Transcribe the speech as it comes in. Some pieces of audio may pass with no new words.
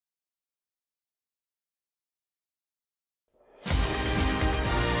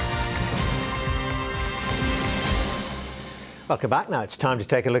Welcome back. Now it's time to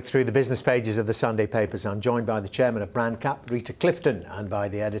take a look through the business pages of the Sunday papers. I'm joined by the chairman of Brandcap, Rita Clifton, and by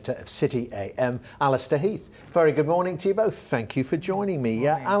the editor of City AM, Allister Heath. Very good morning to you both. Thank you for joining me.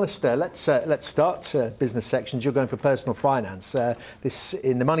 Allister, let's start business sections. You're going for personal finance. This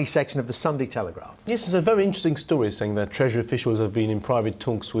in the money section of the Sunday Telegraph. Yes, it's a very interesting story saying that Treasury officials have been in private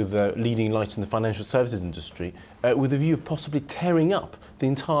talks with leading lights in the financial services industry with a view of possibly tearing up the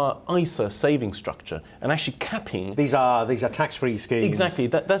entire ISA saving structure and actually capping. These are tax-free schemes. Exactly.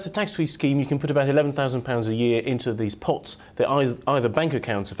 That's a tax-free scheme. You can put about £11,000 a year into these pots. They're either bank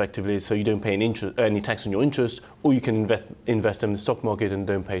accounts, effectively, so you don't pay any tax on your interest, or you can invest in the stock market and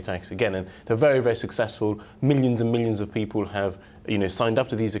don't pay tax again. And they're very, very successful. Millions and millions of people have signed up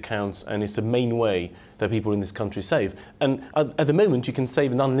to these accounts, and it's the main way that people in this country save. And at the moment, you can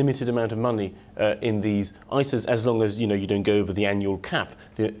save an unlimited amount of money in these ISAs as long as you don't go over the annual cap,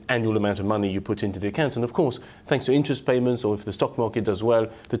 the annual amount of money you put into the accounts. And of course, thanks to interest payments, or if the stock market does well,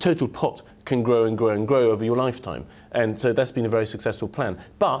 the total pot can grow and grow and grow over your lifetime. And so that's been a very successful plan.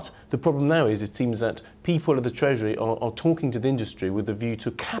 But the problem now is it seems that people at the Treasury are talking to the industry with a view to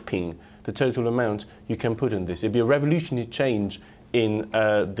capping the total amount you can put in this. It'd be a revolutionary change in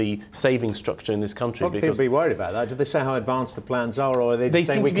the saving structure in this country. What people be worried about that? Do they say how advanced the plans are, or are they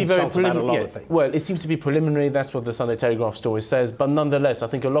just saying we consult about a lot of things? Well, it seems to be preliminary. That's what the Sunday Telegraph story says. But nonetheless, I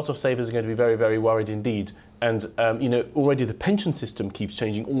think a lot of savers are going to be very, very worried indeed. And already the pension system keeps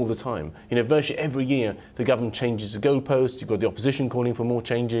changing all the time. Virtually every year the government changes the goalpost. You've got the opposition calling for more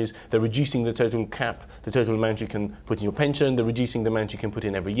changes. They're reducing the total cap, the total amount you can put in your pension. They're reducing the amount you can put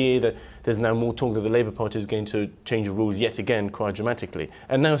in every year. There's now more talk that the Labour Party is going to change the rules yet again quite dramatically.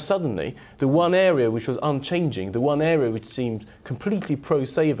 And now suddenly the one area which was unchanging, the one area which seemed completely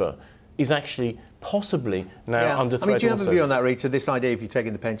pro-saver, is actually possibly now under threat. Do you have a view on that, Rita? This idea, if you're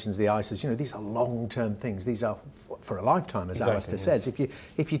taking the pensions, the ISAs, these are long-term things. These are for a lifetime, as Allister says.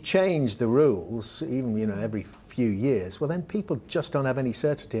 If you change the rules, even every few years, well, then people just don't have any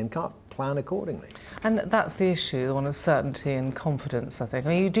certainty and can't plan accordingly. And that's the issue, the one of certainty and confidence, I think. I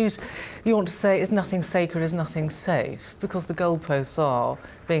mean, you want to say, is nothing sacred, is nothing safe, because the goalposts are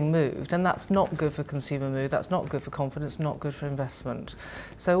being moved, and that's not good for consumer mood, that's not good for confidence, not good for investment.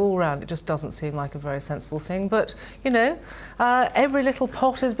 So all round, it just doesn't seem like a very sensible thing. But, every little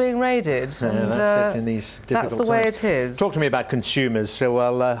pot is being raided. And that's it in these difficult times. That's the way it is. Talk to me about consumers.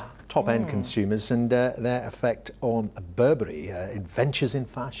 So, top-end consumers and their effect on Burberry in ventures in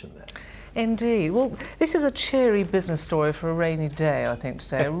fashion there. Indeed. Well, this is a cheery business story for a rainy day, I think,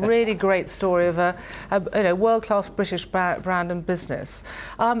 today. A really great story of a world-class British brand and business.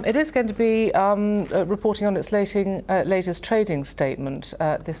 It is going to be reporting on its latest trading statement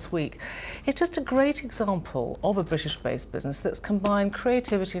this week. It's just a great example of a British-based business that's combined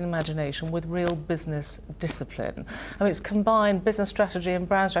creativity and imagination with real business discipline. I mean, it's combined business strategy and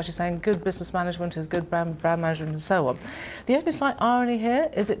brand strategy, saying good business management is good brand management and so on. The only slight irony here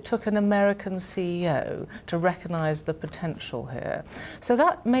is it took an American CEO to recognise the potential here. So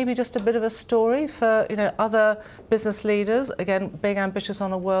that may be just a bit of a story for other business leaders, again being ambitious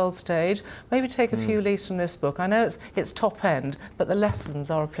on a world stage. Maybe take a few leaves from this book. I know it's top end, but the lessons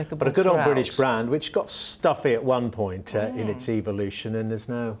are applicable. But a good old British brand which got stuffy at one point in its evolution and has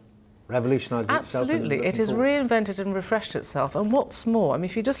now revolutionised itself. Absolutely, it has reinvented and refreshed itself. And what's more, I mean,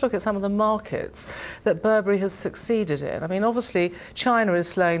 if you just look at some of the markets that Burberry has succeeded in, I mean, obviously China is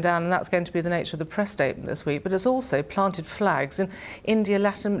slowing down, and that's going to be the nature of the press statement this week, but it's also planted flags in India,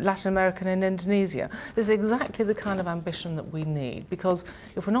 Latin America and Indonesia. This is exactly the kind of ambition that we need, because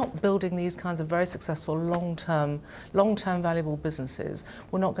if we're not building these kinds of very successful long-term valuable businesses,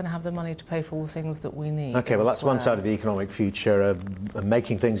 we're not going to have the money to pay for all the things that we need. Okay, well, that's one side of the economic future,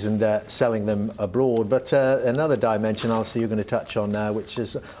 making things and selling them abroad. But another dimension, Allister, you're going to touch on now, which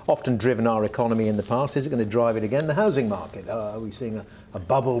has often driven our economy in the past. Is it going to drive it again? The housing market. Are we seeing a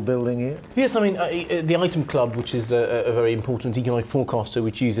bubble building here? Yes, I mean, the Item Club, which is a very important economic forecaster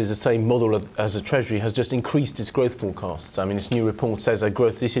which uses the same model as the Treasury, has just increased its growth forecasts. I mean, its new report says that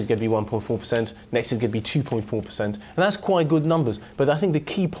growth this year is going to be 1.4%, next is going to be 2.4%, and that's quite good numbers. But I think the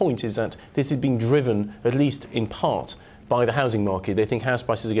key point is that this is being driven, at least in part, by the housing market. They think house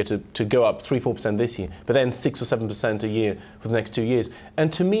prices are going to go up 3–4% this year, but then 6 or 7% a year for the next 2 years.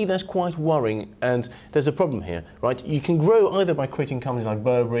 And to me, that's quite worrying. And there's a problem here, right? You can grow either by creating companies like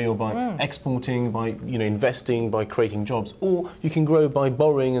Burberry, or by exporting, by investing, by creating jobs, or you can grow by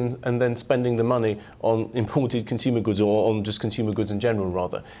borrowing and then spending the money on imported consumer goods, or on just consumer goods in general,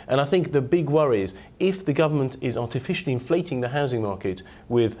 rather. And I think the big worry is if the government is artificially inflating the housing market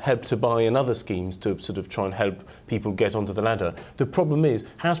with Help to Buy and other schemes to sort of try and help people get on onto the ladder. The problem is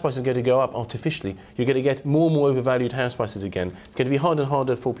house prices are going to go up artificially. You're going to get more and more overvalued house prices again. It's going to be harder and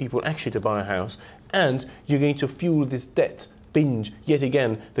harder for people actually to buy a house, and you're going to fuel this debt binge yet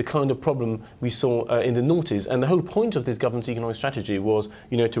again, the kind of problem we saw in the noughties. And the whole point of this government's economic strategy was,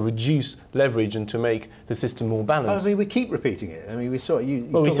 to reduce leverage and to make the system more balanced. I mean, we keep repeating it. I mean, we saw it.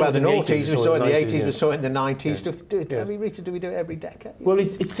 Well, we saw it in the noughties, we saw it in the 80s, yeah. we saw it in the 90s. Yeah. I mean, Rita, do we do it every decade? Well,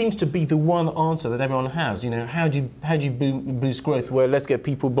 it seems to be the one answer that everyone has. How do you boost growth? Well, let's get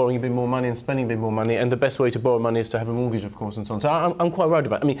people borrowing a bit more money and spending a bit more money, and the best way to borrow money is to have a mortgage, of course, and so on. So I'm quite worried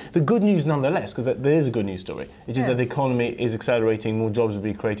about it. I mean, the good news, nonetheless, because there is a good news story, it is that the economy is accelerating, more jobs will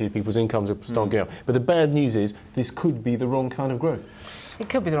be created, people's incomes will start going up. But the bad news is this could be the wrong kind of growth. It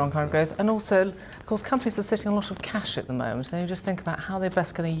could be the wrong kind of growth, and also, of course, companies are sitting on a lot of cash at the moment, and you just think about how they're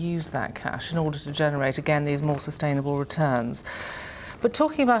best going to use that cash in order to generate, again, these more sustainable returns. But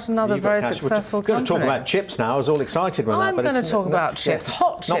talking about another very successful company... We're going to talk about chips now. I was all excited with that. I'm going to talk about chips.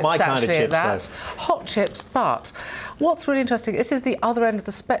 Hot chips, not my kind actually, of chips, at that. Hot chips, but what's really interesting, this is the other end of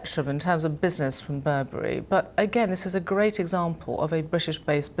the spectrum in terms of business from Burberry. But again, this is a great example of a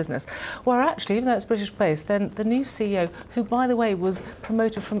British-based business, where actually, even though it's British-based, then the new CEO, who, by the way, was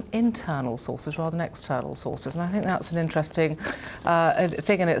promoted from internal sources rather than external sources, and I think that's an interesting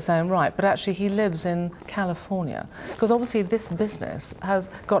thing in its own right, but actually he lives in California, because obviously this business has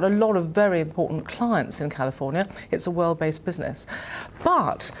got a lot of very important clients in California. It's a world-based business.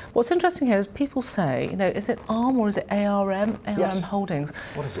 But what's interesting here is people say, is it ARM or is it ARM Holdings?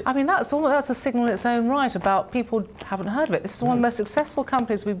 What is it? I mean, that's a signal in its own right about people haven't heard of it. This is one of the most successful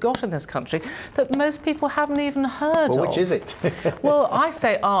companies we've got in this country that most people haven't even heard of. Which is it? Well, I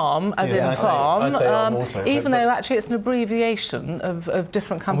say ARM as in farm, I'd say ARM also, even though actually it's an abbreviation of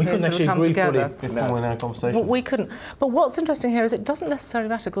different companies that have come together. We couldn't actually agree fully before in our conversation. Well, we couldn't. But what's interesting here is it doesn't necessarily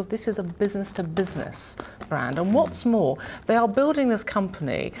matter, because this is a business-to-business brand. And what's more, they are building this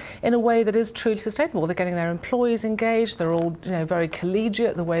company in a way that is truly sustainable. They're getting their employees engaged. They're all, very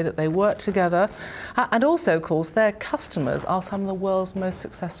collegiate, the way that they work together. And also, of course, their customers are some of the world's most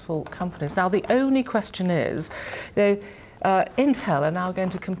successful companies. Now, the only question is, Intel are now going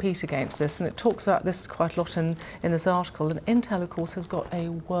to compete against this, and it talks about this quite a lot in this article. And Intel, of course, have got a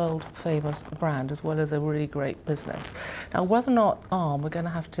world-famous brand as well as a really great business. Now, whether or not ARM are going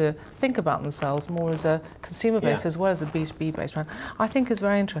to have to think about themselves more as a consumer-based as well as a B2B-based brand, I think is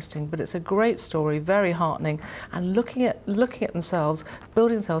very interesting. But it's a great story, very heartening, and looking at themselves,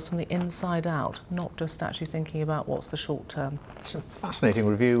 building themselves from the inside out, not just actually thinking about what's the short term. It's a fascinating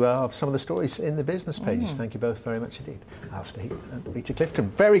review of some of the stories in the business pages. Thank you both very much indeed. Allister Heath and Rita Clifton.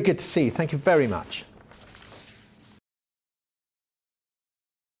 Very good to see you. Thank you very much.